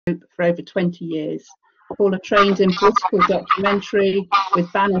for over 20 years. Paula trained in political documentary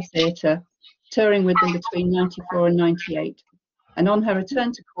with Banner Theatre, touring with them between 94 and 98. And on her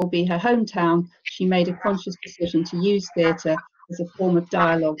return to Corby, her hometown, she made a conscious decision to use theatre as a form of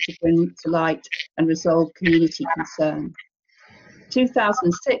dialogue to bring to light and resolve community concern. In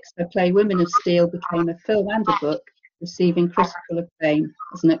 2006, her play Women of Steel became a film and a book, receiving critical acclaim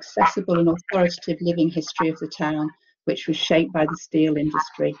as an accessible and authoritative living history of the town, which was shaped by the steel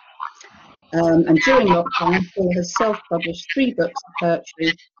industry. And during lockdown, Paula has self-published 3 books of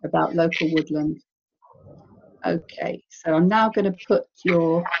poetry about local woodland. Okay, so I'm now going to put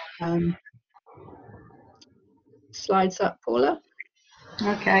your slides up, Paula.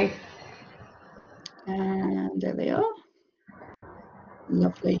 Okay. And there they are.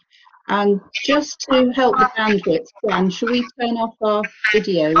 Lovely. And just to help the bandwidth, Jan, shall we turn off our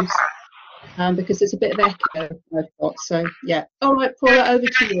videos? Because there's a bit of echo I've got. So, yeah. All right, Paula, over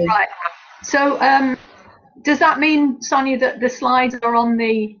to you. Right. So, does that mean, Sonia, that the slides are on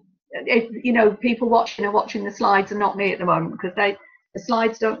the, you know, people watching are watching the slides and not me at the moment, because the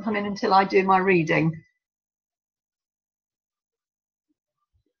slides don't come in until I do my reading.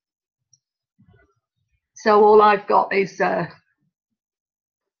 So all I've got is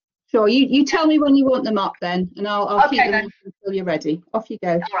sure, you tell me when you want them up then, and I'll keep them up until you're ready. Off you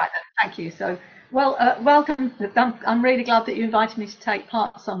go. All right, thank you. So, well, welcome. I'm really glad that you invited me to take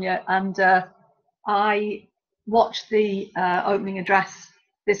part, Sonia, and I watched the opening address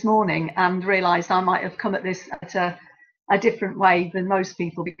this morning and realised I might have come at this at a different way than most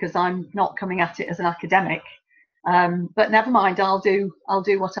people, because I'm not coming at it as an academic. But never mind, I'll do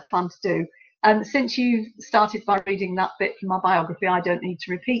what I plan to do. And since you started by reading that bit from my biography, I don't need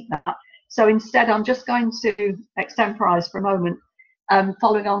to repeat that. So instead, I'm just going to extemporise for a moment,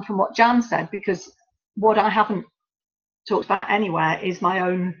 following on from what Jan said, because what I haven't talked about anywhere is my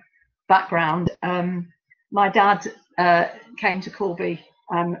own background. My dad came to Corby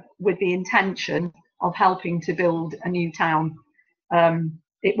with the intention of helping to build a new town.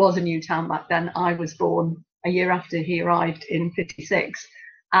 It was a new town back then. I was born a year after he arrived in '56.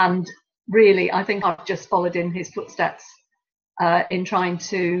 And really, I think I've just followed in his footsteps in trying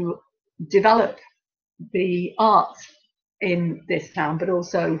to develop the arts in this town, but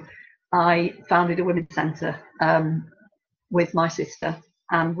also I founded a women's centre with my sister,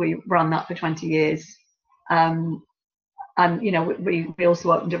 and we ran that for 20 years. And you know, we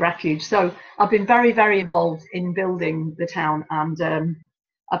also opened a refuge. So I've been very, very involved in building the town, and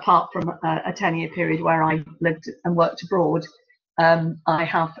apart from a 10-year period where I lived and worked abroad, I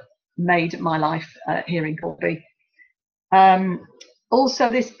have made my life here in Corby. Also,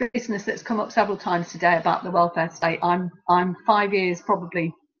 this business that's come up several times today about the welfare state, I'm 5 years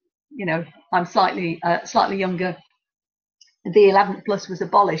probably, you know, I'm slightly younger. The 11th plus was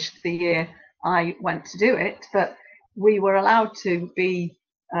abolished the year I went to do it, but we were allowed to be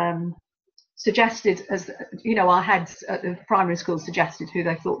suggested, as you know, our heads at the primary school suggested who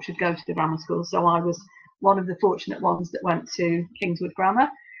they thought should go to the grammar school. So I was one of the fortunate ones that went to Kingswood Grammar.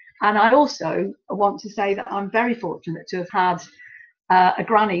 And I also want to say that I'm very fortunate to have had a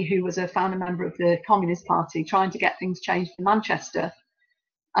granny who was a founder member of the Communist Party trying to get things changed in Manchester,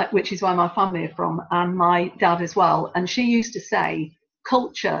 which is where my family are from, and my dad as well. And she used to say,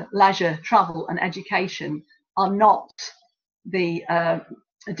 culture, leisure, travel and education are not the,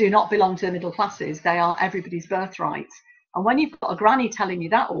 do not belong to the middle classes. They are everybody's birthright. And when you've got a granny telling you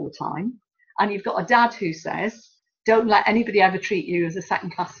that all the time, and you've got a dad who says, don't let anybody ever treat you as a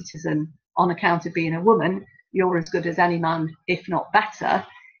second-class citizen on account of being a woman, you're as good as any man, if not better.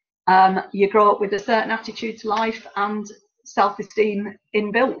 You grow up with a certain attitude to life and self-esteem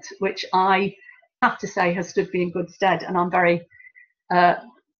inbuilt, which I have to say has stood me in good stead. And I'm very,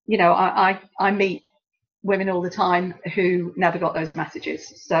 you know, I meet women all the time who never got those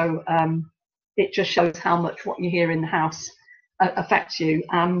messages. So it just shows how much what you hear in the house affects you.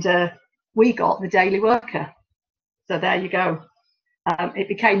 And we got the Daily Worker. So there you go. It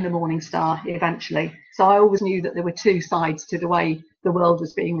became the Morning Star eventually. So I always knew that there were two sides to the way the world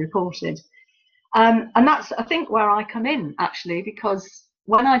was being reported. And that's, I think, where I come in, actually, because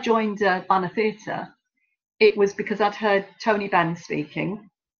when I joined Banner Theatre, it was because I'd heard Tony Benn speaking,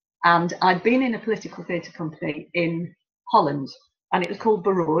 and I'd been in a political theatre company in Holland, and it was called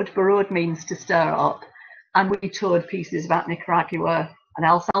Beroerd. Beroerd means to stir up, and we toured pieces about Nicaragua and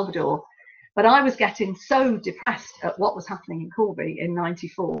El Salvador. But I was getting so depressed at what was happening in Corby in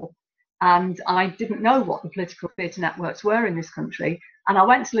 '94, and I didn't know what the political theatre networks were in this country. And I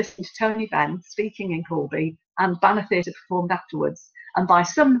went to listen to Tony Benn speaking in Corby, and Banner Theatre performed afterwards. And by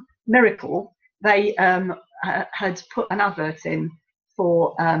some miracle, they had put an advert in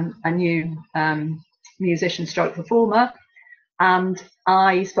for a new musician stroke performer, and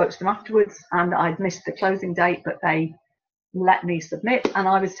I spoke to them afterwards, and I'd missed the closing date, but they let me submit, and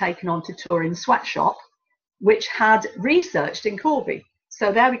I was taken on to tour in Sweatshop, which had researched in Corby.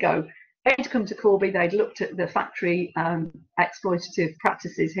 So there we go. They'd come to Corby, they'd looked at the factory exploitative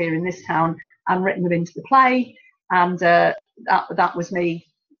practices here in this town and written them into the play, and that was me,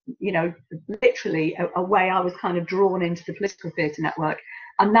 you know, literally a way I was kind of drawn into the political theatre network.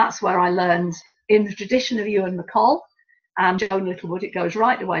 And that's where I learned, in the tradition of Ewan McCall and Joan Littlewood, it goes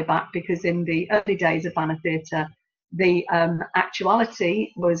right the way back, because in the early days of Banner Theatre, the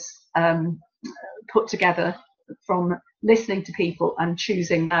actuality was put together from listening to people and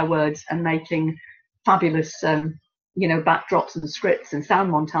choosing their words and making fabulous, you know, backdrops and scripts and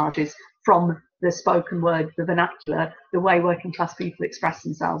sound montages from the spoken word, the vernacular, the way working class people express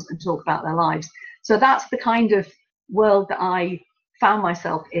themselves and talk about their lives. So that's the kind of world that I found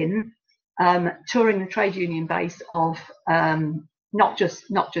myself in, touring the trade union base of not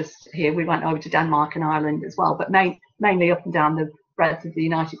just here. We went over to Denmark and Ireland as well, but mainly up and down the breadth of the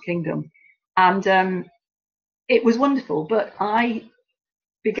United Kingdom. And it was wonderful, but I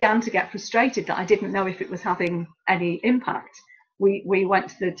began to get frustrated that I didn't know if it was having any impact. We went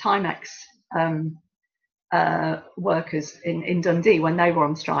to the Timex workers in Dundee when they were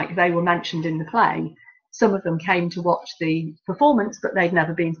on strike. They were mentioned in the play. Some of them came to watch the performance, but they'd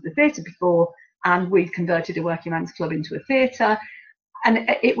never been to the theatre before, and we'd converted a working men's club into a theatre. And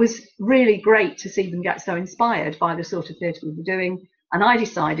it was really great to see them get so inspired by the sort of theatre we were doing. And I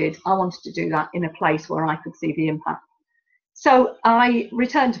decided I wanted to do that in a place where I could see the impact. So I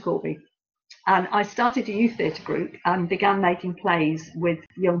returned to Corby, and I started a youth theatre group and began making plays with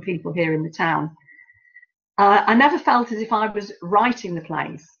young people here in the town. I never felt as if I was writing the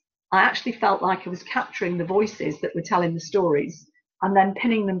plays. I actually felt like I was capturing the voices that were telling the stories and then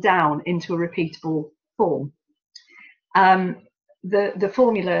pinning them down into a repeatable form. The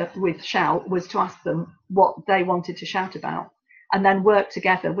formula with Shout was to ask them what they wanted to shout about, and then work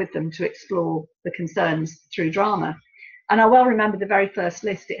together with them to explore the concerns through drama. And I well remember the very first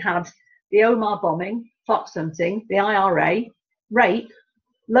list. It had the Omar bombing, fox hunting, the IRA, rape,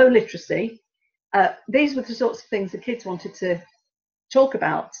 low literacy. These were the sorts of things the kids wanted to talk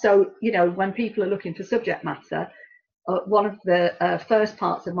about. So, you know, when people are looking for subject matter, one of the first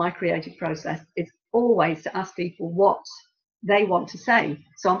parts of my creative process is always to ask people what they want to say.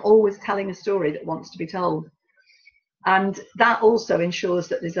 So I'm always telling a story that wants to be told. And that also ensures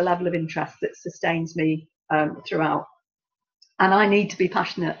that there's a level of interest that sustains me throughout. And I need to be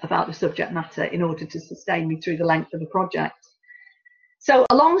passionate about the subject matter in order to sustain me through the length of a project. So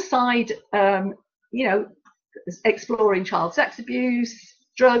alongside, you know, exploring child sex abuse,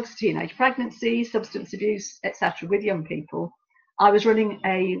 drugs, teenage pregnancy, substance abuse, etc. with young people, I was running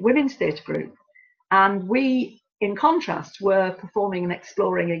a women's theatre group. And we, in contrast, were performing and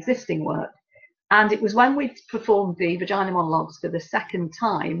exploring existing work. And it was when we performed the vagina monologues for the second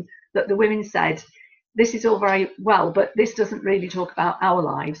time that the women said, this is all very well, but this doesn't really talk about our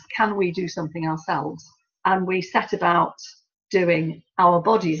lives. Can we do something ourselves? And we set about doing Our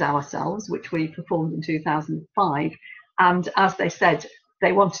Bodies Ourselves, which we performed in 2005. And as they said,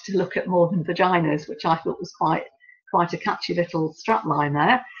 they wanted to look at more than vaginas, which I thought was quite a catchy little strapline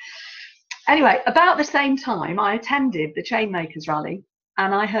there. Anyway, about the same time, I attended the Chainmakers rally,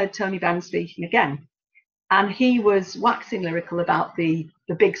 and I heard Tony Benn speaking again. And he was waxing lyrical about the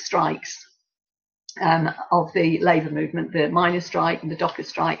big strikes of the labour movement, the miners' strike and the dockers'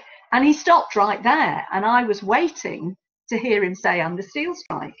 strike. And he stopped right there. And I was waiting to hear him say, and the steel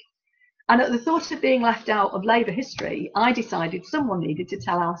strike. And at the thought of being left out of labour history, I decided someone needed to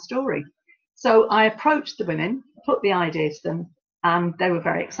tell our story. So I approached the women, put the idea to them, and they were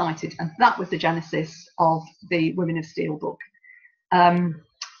very excited. And that was the genesis of the Women of Steel book.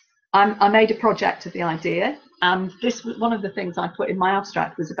 I made a project of the idea, and this was one of the things I put in my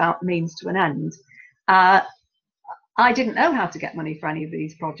abstract was about means to an end. I didn't know how to get money for any of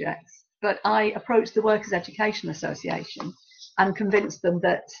these projects, but I approached the Workers' Education Association and convinced them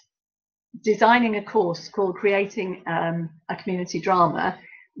that designing a course called Creating a Community Drama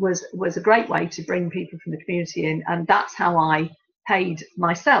was a great way to bring people from the community in, and that's how I paid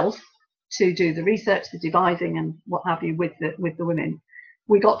myself to do the research, the devising, and what have you with the women.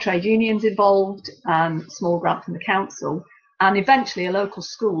 We got trade unions involved, small grant from the council, and eventually a local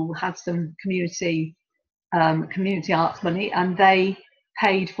school had some community arts money, and they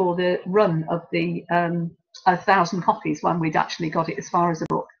paid for the run of the 1,000 copies when we'd actually got it as far as a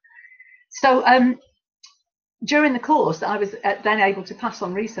book. So during the course, I was then able to pass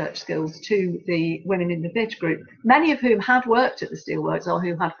on research skills to the women in the village group, many of whom had worked at the steelworks or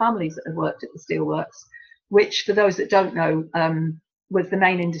who had families that had worked at the steelworks, which, for those that don't know, was the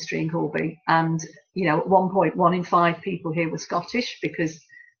main industry in Corby. And, you know, at one point, 1 in 5 people here were Scottish, because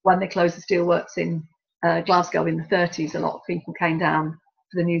when they closed the steelworks in Glasgow in the 30s, a lot of people came down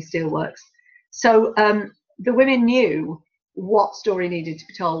for the new steelworks. So the women knew what story needed to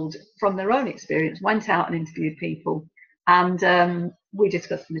be told from their own experience, went out and interviewed people, and we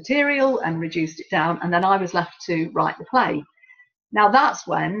discussed the material and reduced it down, and then I was left to write the play. Now that's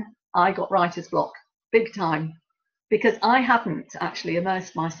when I got writer's block, big time, because I hadn't actually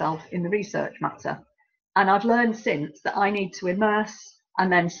immersed myself in the research matter. And I've learned since that I need to immerse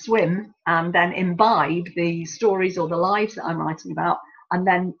and then swim and then imbibe the stories or the lives that I'm writing about, and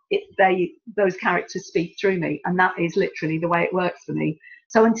then those characters speak through me, and that is literally the way it works for me.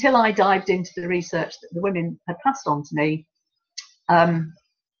 So until I dived into the research that the women had passed on to me,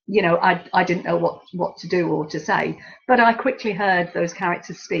 you know, I didn't know what to do or to say, but I quickly heard those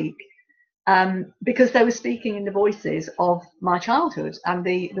characters speak, because they were speaking in the voices of my childhood, and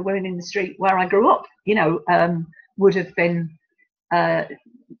the women in the street where I grew up, you know, would have been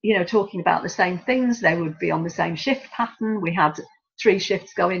you know, talking about the same things. They would be on the same shift pattern. We had 3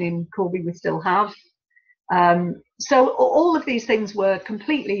 shifts going in Corby, we still have. So all of these things were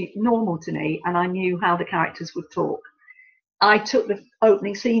completely normal to me, and I knew how the characters would talk. I took the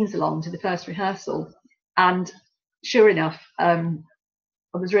opening scenes along to the first rehearsal, and sure enough, I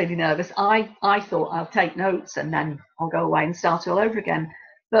was really nervous. I thought I'll take notes and then I'll go away and start all over again.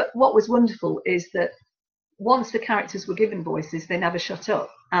 But what was wonderful is that once the characters were given voices, they never shut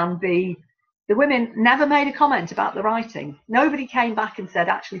up, and the women never made a comment about the writing. Nobody came back and said,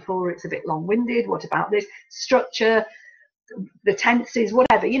 actually, Paula, it's a bit long-winded. What about this structure, the tenses,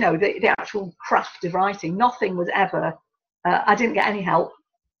 whatever, you know, the actual craft of writing. Nothing was ever, I didn't get any help.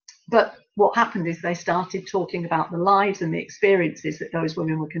 But what happened is they started talking about the lives and the experiences that those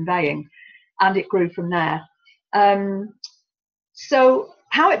women were conveying, and it grew from there. So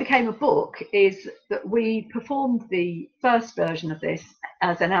how it became a book is that we performed the first version of this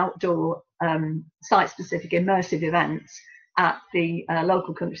as an outdoor site-specific immersive event at the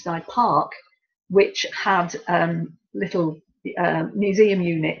local countryside park, which had little museum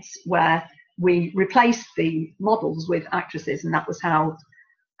units where we replaced the models with actresses, and that was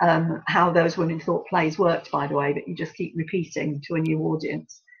how those women thought plays worked, by the way, that you just keep repeating to a new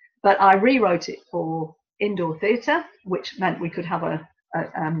audience. But I rewrote it for indoor theatre, which meant we could have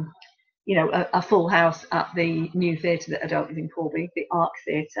you know, a full house at the new theatre that had opened in Corby, the Arc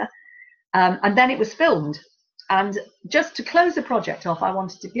Theatre, and then it was filmed. And just to close the project off, I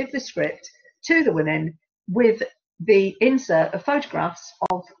wanted to give the script to the women with the insert of photographs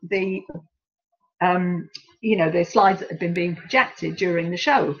of the you know, the slides that had been being projected during the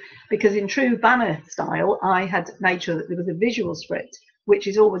show, because in true banner style, I had made sure that there was a visual script, which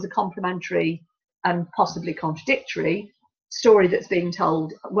is always a complementary and possibly contradictory story that's being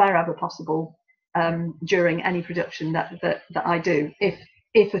told wherever possible during any production that I do,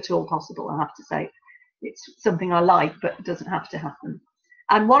 if at all possible. I have to say, it's something I like, but it doesn't have to happen.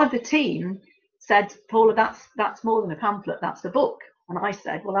 And one of the team said, Paula, that's more than a pamphlet, that's a book. And I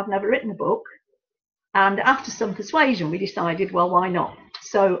said, well, I've never written a book. And after some persuasion, we decided, well, why not?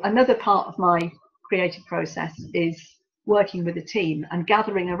 So another part of my creative process is working with a team and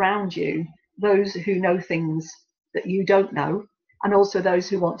gathering around you those who know things that you don't know, and also those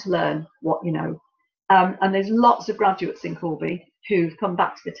who want to learn what you know. And there's lots of graduates in Corby who've come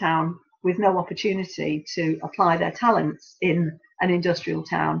back to the town with no opportunity to apply their talents in an industrial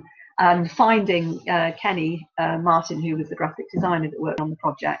town. And finding Kenny Martin, who was the graphic designer that worked on the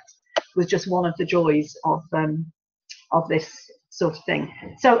project, was just one of the joys of this sort of thing.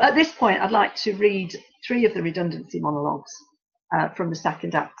 So at this point, I'd like to read 3 of the redundancy monologues from the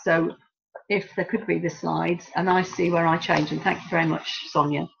second act. So if there could be the slides, and I see where I change them. Thank you very much,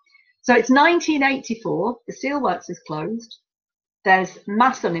 Sonia. So it's 1984, the steelworks is closed, there's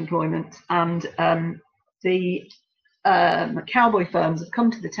mass unemployment, and the cowboy firms have come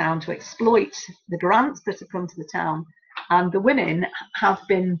to the town to exploit the grants that have come to the town, and the women have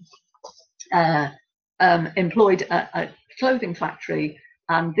been employed at a clothing factory,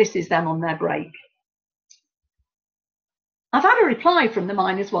 and this is them on their break. I've had a reply from the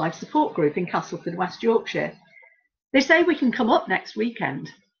Miners' Wives Support Group in Castleford, West Yorkshire. They say we can come up next weekend.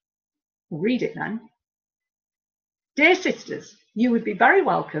 We'll read it then. Dear sisters, you would be very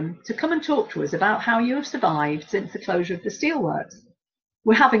welcome to come and talk to us about how you have survived since the closure of the steelworks.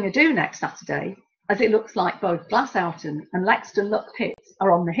 We're having a do next Saturday, as it looks like both Glassoughton and Lexton Luck Pits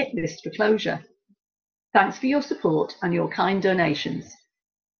are on the hit list for closure. Thanks for your support and your kind donations.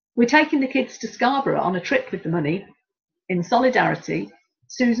 We're taking the kids to Scarborough on a trip with the money. In solidarity,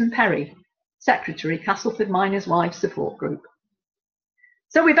 Susan Perry, Secretary, Castleford Miners' Wives Support Group.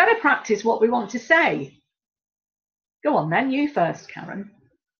 So we better practice what we want to say. Go on then, you first, Karen.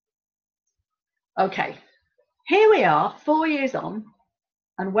 Okay, here we are, 4 years on,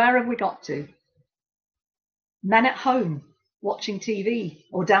 and where have we got to? Men at home, watching TV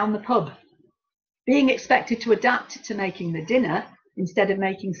or down the pub, being expected to adapt to making the dinner instead of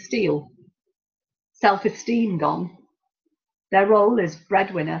making steel. Self-esteem gone. Their role as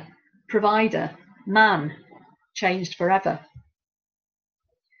breadwinner, provider, man, changed forever.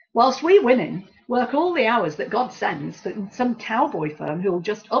 Whilst we women work all the hours that God sends for some cowboy firm who will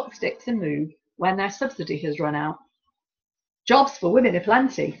just up sticks and move when their subsidy has run out. Jobs for women are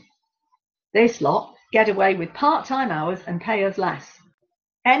plenty. This lot get away with part-time hours and pay us less.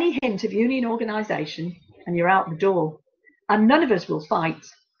 Any hint of union organisation and you're out the door. And none of us will fight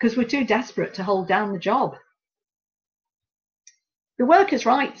because we're too desperate to hold down the job. The workers'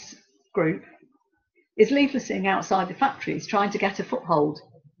 rights group is leafleting outside the factories trying to get a foothold,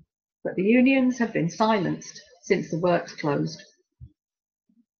 but the unions have been silenced since the works closed.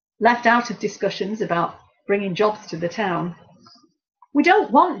 Left out of discussions about bringing jobs to the town. We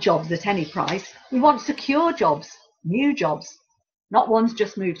don't want jobs at any price. We want secure jobs, new jobs, not ones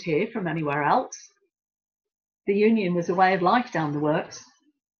just moved here from anywhere else. The union was a way of life down the works.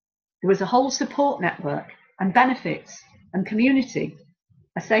 There was a whole support network and benefits and community,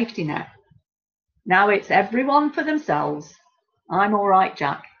 a safety net. Now it's everyone for themselves. I'm all right,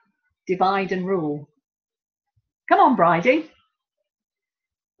 Jack. Divide and rule. Come on, Bridie.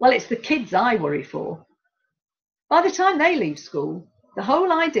 Well, it's the kids I worry for. By the time they leave school, the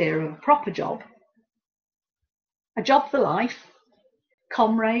whole idea of a proper job, a job for life,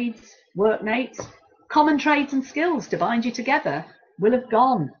 comrades, workmates, common trades and skills to bind you together will have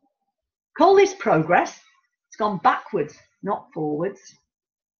gone. Call this progress. It's gone backwards, not forwards.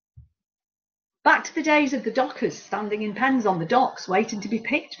 Back to the days of the dockers standing in pens on the docks waiting to be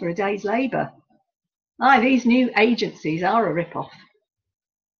picked for a day's labour. Aye, these new agencies are a rip-off.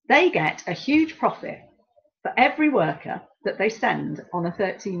 They get a huge profit for every worker that they send on a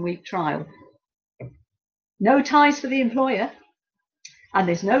 13-week trial. No ties for the employer, and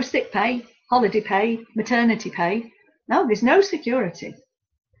there's no sick pay, holiday pay, maternity pay. No, there's no security.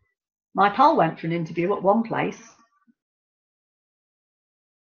 My pal went for an interview at one place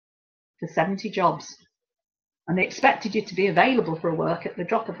for 70 jobs, and they expected you to be available for work at the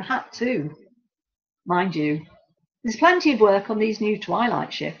drop of a hat too. Mind you, there's plenty of work on these new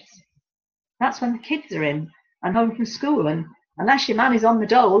twilight shifts. That's when the kids are in and home from school, and unless your man is on the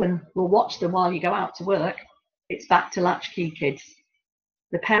dole and will watch them while you go out to work, it's back to latchkey kids.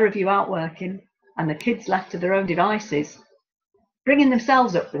 The pair of you out working and the kids left to their own devices, bringing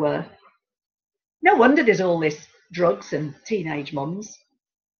themselves up the work. No wonder there's all this drugs and teenage mums.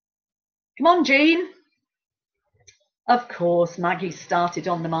 Come on, Jean. Of course, Maggie's started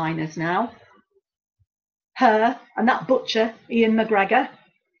on the miners now. Her and that butcher, Ian McGregor.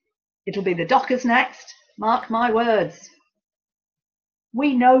 It'll be the dockers next, mark my words.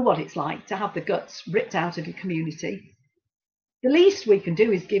 We know what it's like to have the guts ripped out of your community. The least we can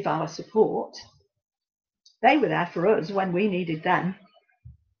do is give our support. They were there for us when we needed them.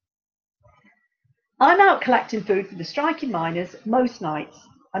 I'm out collecting food for the striking miners most nights,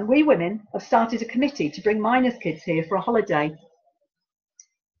 and we women have started a committee to bring miners' kids here for a holiday.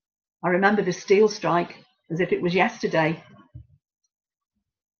 I remember the steel strike as if it was yesterday.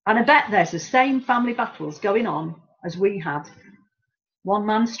 And I bet there's the same family battles going on as we had. One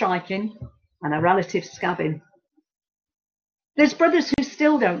man striking and a relative scabbing. There's brothers who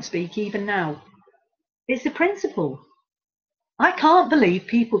still don't speak even now. It's the principle. I can't believe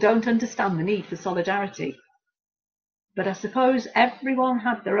people don't understand the need for solidarity. But I suppose everyone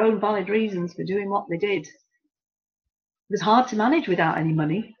had their own valid reasons for doing what they did. It was hard to manage without any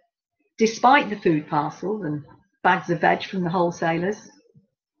money, despite the food parcels and bags of veg from the wholesalers.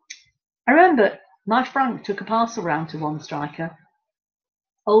 I remember my Frank took a parcel round to one striker.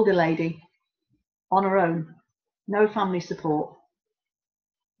 Older lady, on her own, no family support.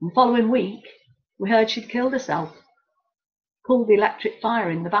 And the following week, we heard she'd killed herself, pulled the electric fire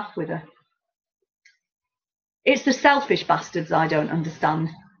in the bath with her. It's the selfish bastards I don't understand,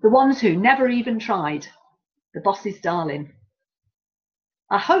 the ones who never even tried, the boss's darling.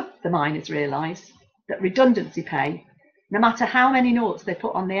 I hope the miners realise that redundancy pay, no matter how many noughts they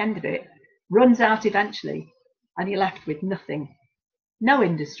put on the end of it, runs out eventually and you're left with nothing, no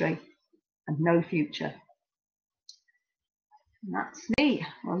industry and no future. And that's me.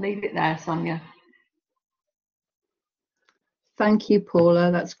 I'll leave it there, Sonia. Thank you,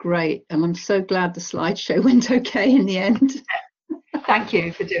 Paula. That's great. And I'm so glad the slideshow went okay in the end. Thank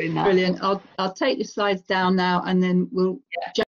you for doing that. Brilliant. I'll take your slides down now, and then we'll